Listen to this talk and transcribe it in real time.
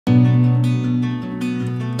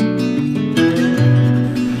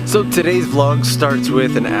So today's vlog starts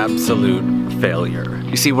with an absolute failure.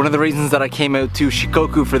 You see, one of the reasons that I came out to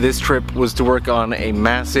Shikoku for this trip was to work on a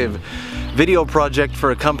massive video project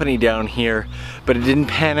for a company down here, but it didn't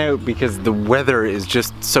pan out because the weather is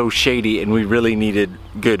just so shady and we really needed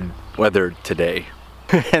good weather today.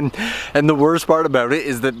 and the worst part about it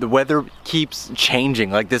is that the weather keeps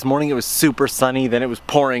changing. Like this morning it was super sunny, then it was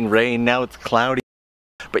pouring rain, now it's cloudy.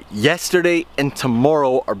 But yesterday and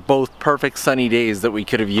tomorrow are both perfect sunny days that we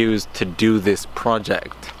could have used to do this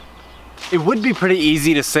project. It would be pretty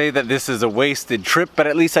easy to say that this is a wasted trip, but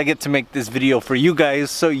at least I get to make this video for you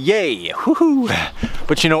guys, so yay! Woohoo!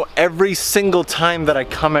 But you know, every single time that I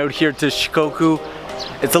come out here to Shikoku,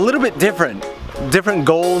 it's a little bit different. Different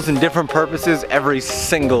goals and different purposes every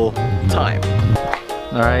single time.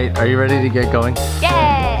 Alright, are you ready to get going?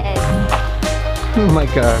 Yes! Oh my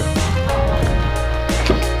god.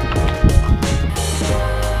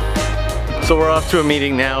 So we're off to a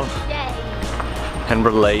meeting now. Yay! And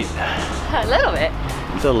we're late. A little bit.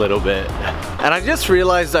 It's a little bit. And I just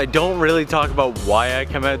realized I don't really talk about why I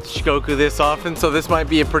come out to Shikoku this often, so this might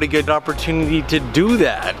be a pretty good opportunity to do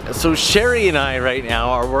that. So Sherry and I right now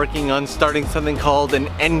are working on starting something called an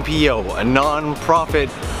NPO, a non-profit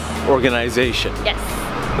organization. Yes.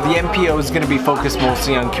 The NPO is going to be focused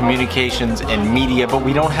mostly on communications and media, but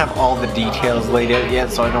we don't have all the details laid out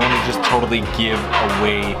yet, so I don't want to just totally give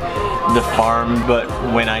away the farm, but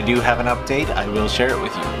when I do have an update, I will share it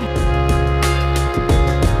with you.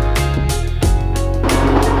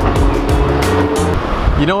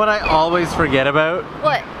 You know what I always forget about?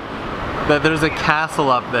 What? That there's a castle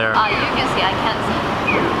up there. Oh, you can see, I can't see.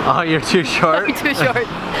 Oh, you're too short? I'm too short.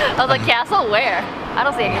 I was like, castle where? I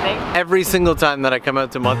don't see anything. Every single time that I come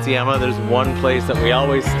out to Matsuyama, there's one place that we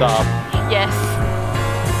always stop. Yes.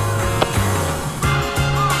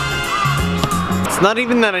 It's not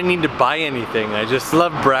even that I need to buy anything, I just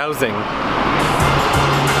love browsing.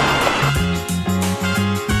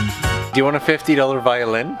 Do you want a $50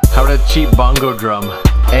 violin? How about a cheap bongo drum?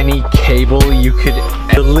 Any cable you could,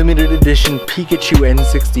 the limited edition Pikachu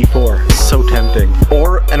N64. So tempting.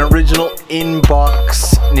 Or an original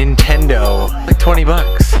in-box Nintendo, like 20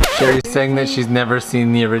 bucks. Sherry's saying that she's never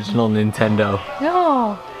seen the original Nintendo.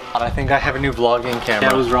 No. I think I have a new vlogging camera.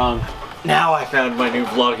 That was wrong. Now I found my new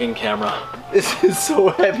vlogging camera. This is so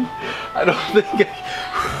heavy. I don't think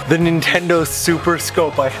the Nintendo Super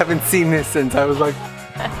Scope, I haven't seen this since I was like,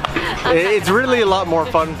 it's really a lot more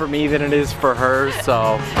fun for me than it is for her,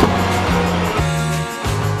 so.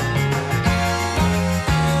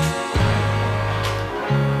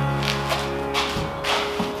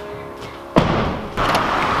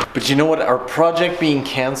 But you know what? Our project being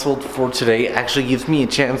canceled for today actually gives me a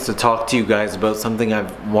chance to talk to you guys about something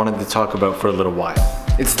I've wanted to talk about for a little while.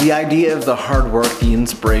 It's the idea of the hard work, the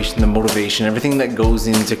inspiration, the motivation, everything that goes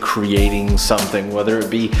into creating something, whether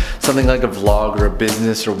it be something like a vlog or a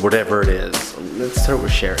business or whatever it is. Let's start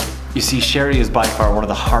with Sherry. You see, Sherry is by far one of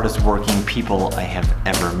the hardest working people I have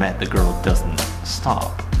ever met. The girl doesn't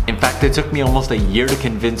stop. In fact, it took me almost a year to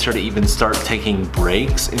convince her to even start taking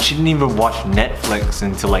breaks, and she didn't even watch Netflix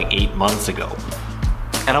until like 8 months ago.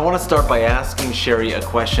 And I want to start by asking Sherry a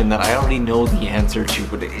question that I already know the answer to,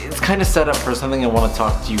 but it's kind of set up for something I want to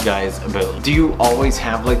talk to you guys about. Do you always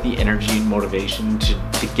have like the energy and motivation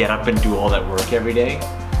to get up and do all that work every day?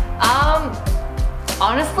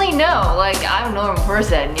 Honestly, no. Like, I'm a normal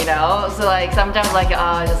person, you know? So like, sometimes like, oh,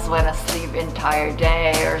 I just want to sleep entire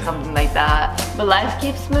day or something like that. But life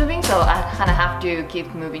keeps moving, so I kind of have to keep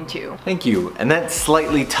moving too. Thank you. And that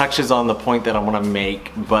slightly touches on the point that I want to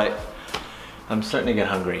make, but I'm starting to get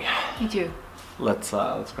hungry. Me too. Let's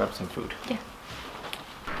grab some food. Yeah.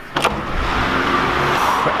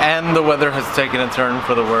 And the weather has taken a turn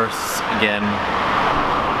for the worse again.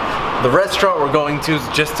 The restaurant we're going to is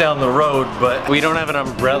just down the road, but we don't have an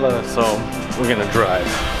umbrella, so we're gonna drive.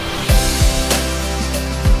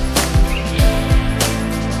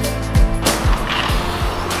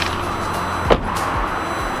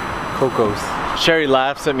 Coco's. Sherry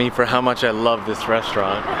laughs at me for how much I love this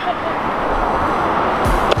restaurant.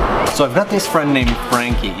 So I've got this friend named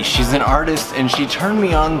Frankie. She's an artist and she turned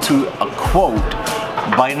me on to a quote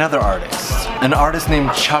by another artist. An artist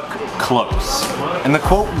named Chuck Close. And the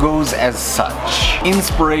quote goes as such: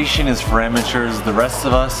 "Inspiration is for amateurs, the rest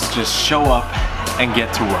of us just show up and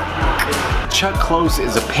get to work." Chuck Close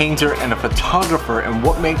is a painter and a photographer, and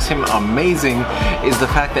what makes him amazing is the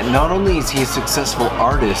fact that not only is he a successful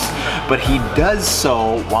artist, but he does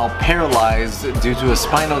so while paralyzed due to a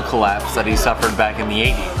spinal collapse that he suffered back in the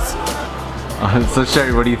 80s. So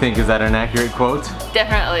Sherry, what do you think? Is that an accurate quote?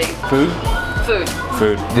 Definitely. Food? Food.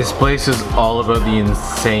 Food. This place is all about the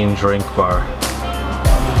insane drink bar.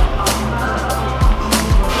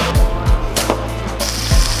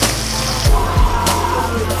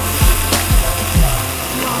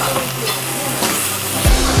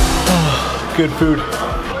 good food.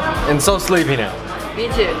 And so sleepy now. Me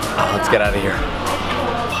too. Let's get out of here.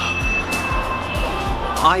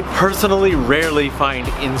 I personally rarely find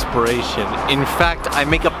inspiration. In fact, I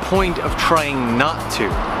make a point of trying not to.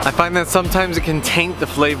 I find that sometimes it can taint the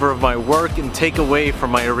flavor of my work and take away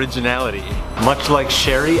from my originality. Much like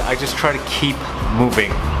Sherry, I just try to keep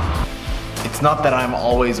moving. It's not that I'm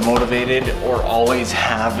always motivated or always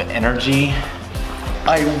have energy.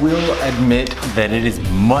 I will admit that it is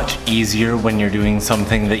much easier when you're doing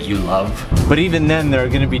something that you love. But even then, there are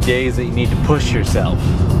gonna be days that you need to push yourself.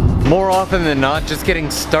 More often than not, just getting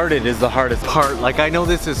started is the hardest part. Like, I know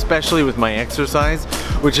this especially with my exercise,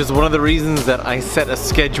 which is one of the reasons that I set a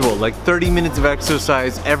schedule, like 30 minutes of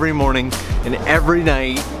exercise every morning and every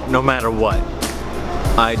night, no matter what.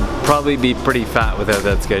 I'd probably be pretty fat without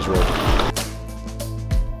that schedule.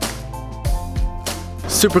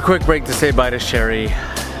 Super quick break to say bye to Sherry.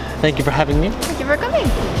 Thank you for having me. Thank you for coming.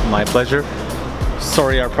 My pleasure.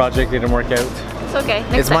 Sorry our project didn't work out. It's okay.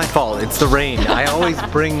 It's my fault. It's the rain. I always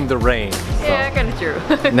bring the rain. So. Yeah, kind of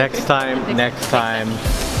true. Next time, next time.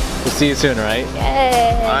 We'll see you soon, right?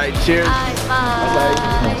 Yay. All right, cheers. Bye.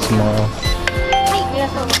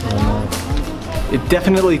 It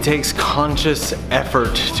definitely takes conscious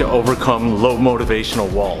effort to overcome low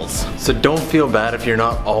motivational walls. So don't feel bad if you're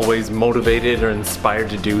not always motivated or inspired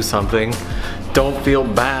to do something. Don't feel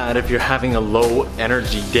bad if you're having a low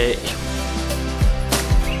energy day.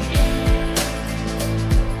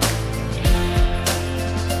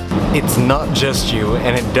 It's not just you,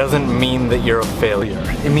 and it doesn't mean that you're a failure.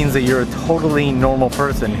 It means that you're a totally normal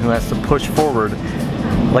person who has to push forward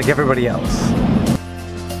like everybody else.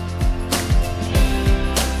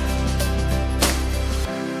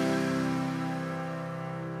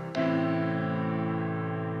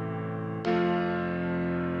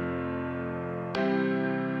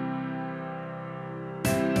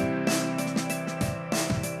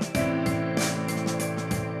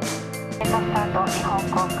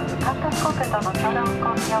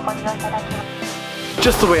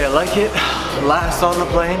 Just the way I like it, last on the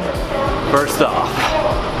plane, first off.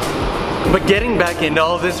 But getting back into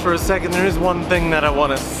all this for a second, there is one thing that I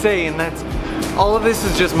want to say, and that's all of this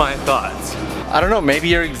is just my thoughts. I don't know, maybe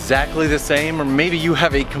you're exactly the same, or maybe you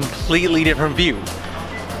have a completely different view.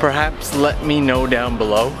 Perhaps let me know down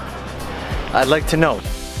below. I'd like to know.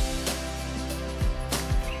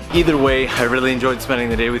 Either way, I really enjoyed spending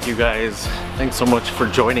the day with you guys. Thanks so much for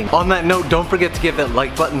joining. On that note, don't forget to give that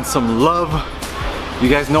like button some love. You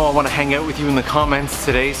guys know I want to hang out with you in the comments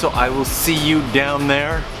today, so I will see you down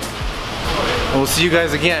there. And we'll see you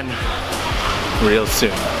guys again real soon.